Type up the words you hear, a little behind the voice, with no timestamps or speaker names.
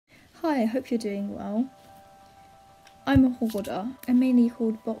Hi, I hope you're doing well. I'm a hoarder. I mainly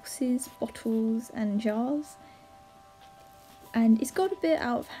hoard boxes, bottles and jars, and it's got a bit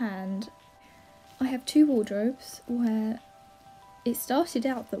out of hand. I have two wardrobes where it started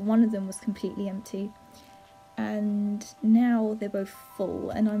out that one of them was completely empty, and now they're both full,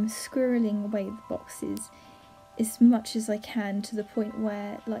 and I'm squirreling away the boxes as much as I can, to the point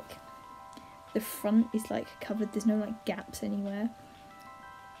where like the front is like covered, there's no like gaps anywhere.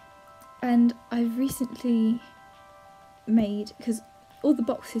 And I've recently made, because all the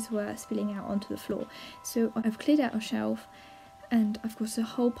boxes were spilling out onto the floor, so I've cleared out a shelf and I've got a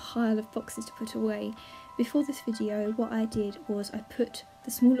whole pile of boxes to put away. Before this video, what I did was I put the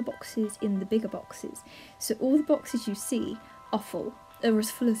smaller boxes in the bigger boxes, so all the boxes you see are full. They're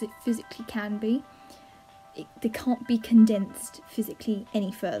as full as it physically can be. They can't be condensed physically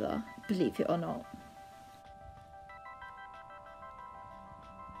any further, believe it or not.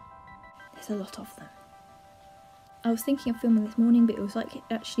 There's a lot of them. I was thinking of filming this morning, but it was like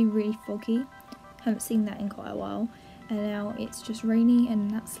actually really foggy. Haven't seen that in quite a while, and now it's just rainy and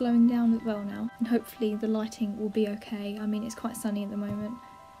that's slowing down as well now. And hopefully the lighting will be okay. I mean, it's quite sunny at the moment,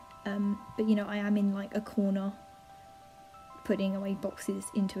 but you know, I am in like a corner putting away boxes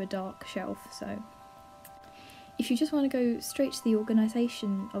into a dark shelf, so if you just want to go straight to the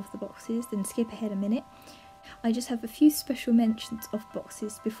organisation of the boxes, then skip ahead a minute. I just have a few special mentions of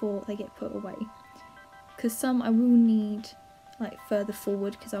boxes before they get put away, because some I will need like further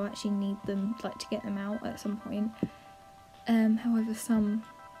forward, because I'll actually need them like to get them out at some point. However, some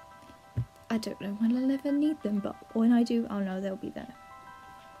I don't know when I'll ever need them, but when I do, I'll know they'll be there.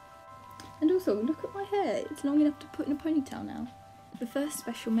 And also, look at my hair, it's long enough to put in a ponytail now. The first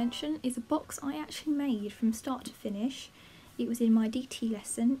special mention is a box I actually made from start to finish. It was in my DT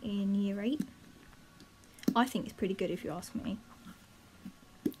lesson in year 8. I think it's pretty good if you ask me.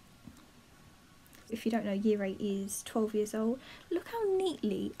 If you don't know, year 8 is 12 years old. Look how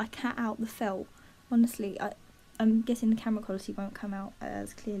neatly I cut out the felt. Honestly, I'm guessing the camera quality won't come out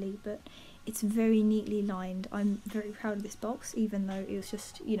as clearly, but it's very neatly lined. I'm very proud of this box, even though it was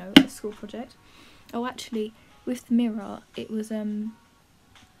just, you know, a school project. Oh, actually, with the mirror, it was, oh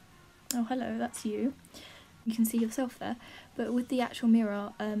hello, that's you. You can see yourself there. But with the actual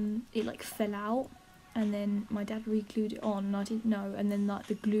mirror, it like fell out, and then my dad re-glued it on and I didn't know, and then like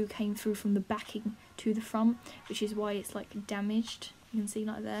the glue came through from the backing to the front, which is why it's like damaged, you can see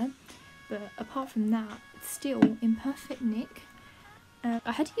like there. But apart from that, it's still in perfect nick.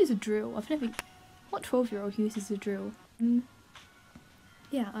 I had to use a drill. What 12-year-old uses a drill?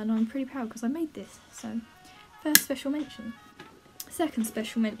 Yeah, and I'm pretty proud because I made this, so first special mention. Second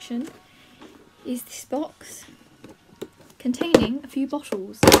special mention is this box containing a few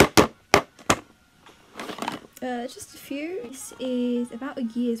bottles. Just a few. This is about a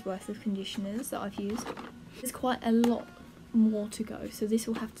year's worth of conditioners that I've used. There's quite a lot more to go, so this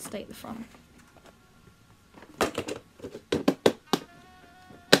will have to stay at the front.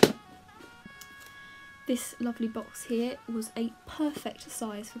 This lovely box here was a perfect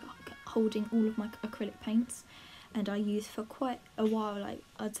size for holding all of my acrylic paints, and I used for quite a while, like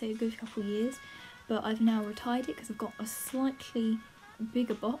I'd say a good couple of years, but I've now retired it because I've got a slightly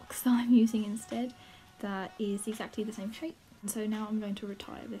bigger box that I'm using instead that is exactly the same shape, and so now I'm going to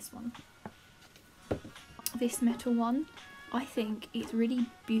retire this one. This metal one, I think it's really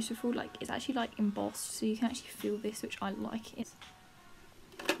beautiful, like it's actually like embossed, so you can actually feel this, which I like it.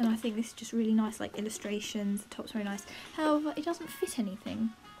 And I think this is just really nice, like illustrations, the top's very nice. However, it doesn't fit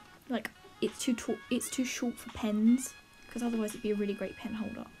anything. Like it's too short for pens, because otherwise it'd be a really great pen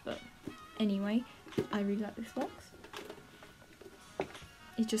holder. But anyway, I really like this box.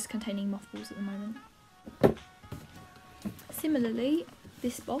 It's just containing mothballs at the moment. Similarly,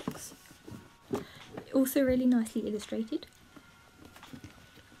 this box, also really nicely illustrated,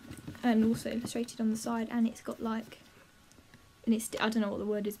 and also illustrated on the side, and it's got like, and it's, I don't know what the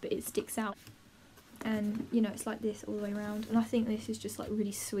word is, but it sticks out, and you know, it's like this all the way around, and I think this is just like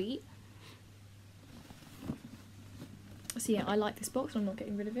really sweet. So yeah, I like this box, I'm not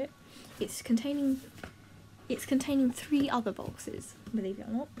getting rid of it. It's containing 3 other boxes, believe it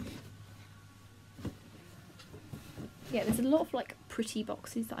or not. Yeah, there's a lot of like pretty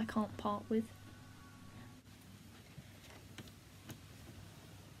boxes that I can't part with.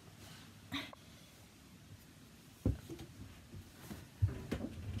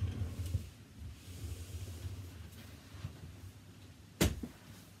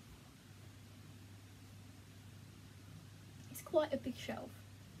 It's quite a big shelf.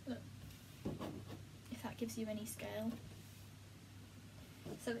 Look, if that gives you any scale.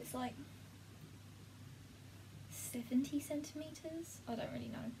 So it's like 70 centimetres? I don't really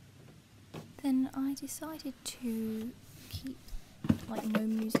know. Then I decided to keep like no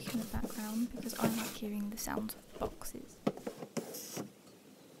music in the background because I like hearing the sounds of the boxes.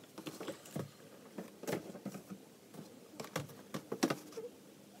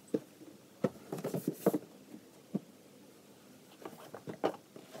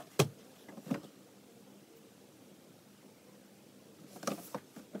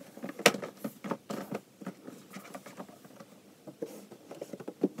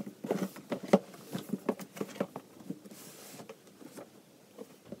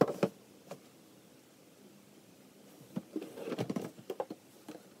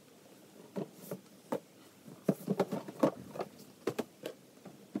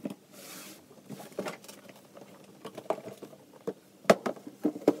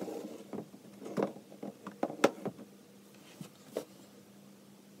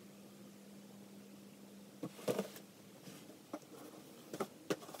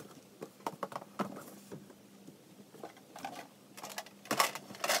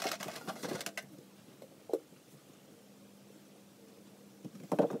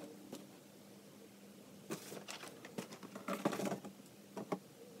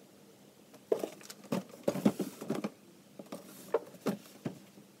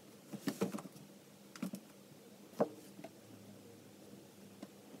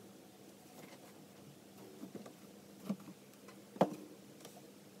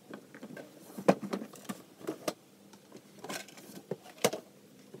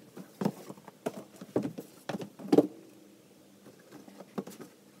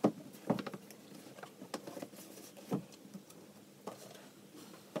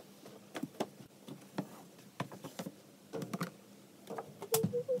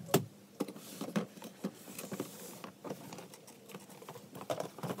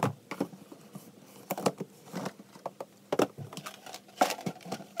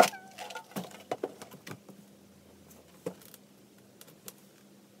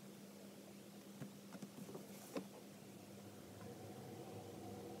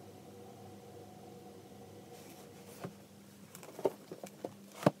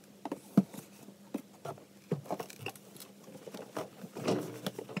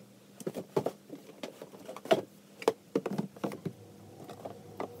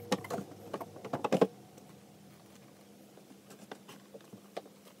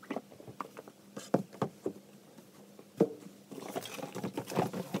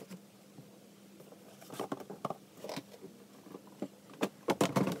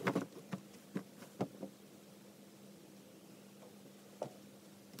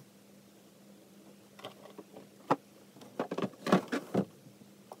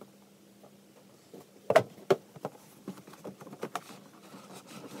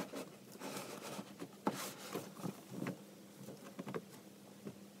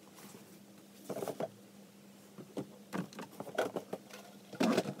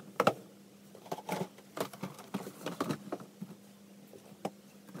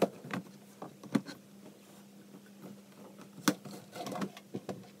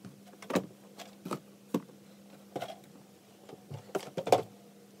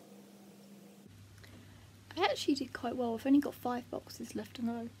 I actually did quite well. I've only got 5 boxes left to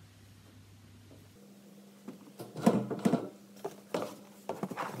go.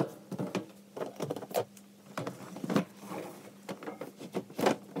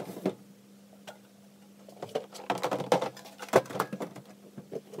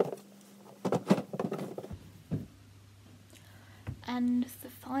 And the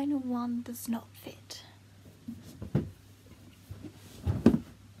final one does not fit.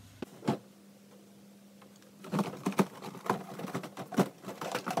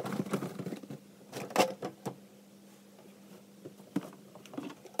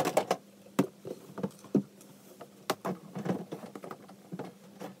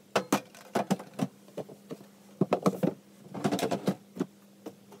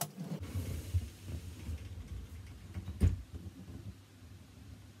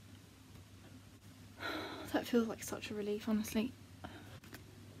 That feels like such a relief, honestly.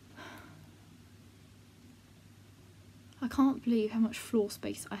 I can't believe how much floor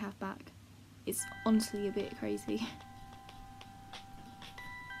space I have back. It's honestly a bit crazy.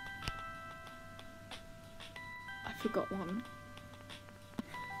 I forgot one.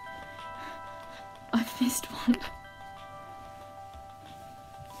 I've missed one.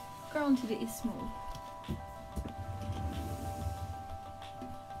 Granted, it is small.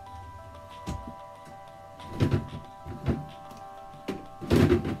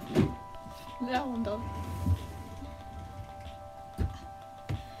 That one done.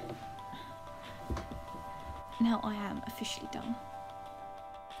 Now I am officially done.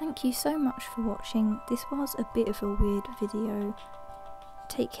 Thank you so much for watching. This was a bit of a weird video.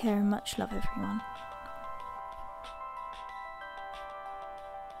 Take care and much love everyone.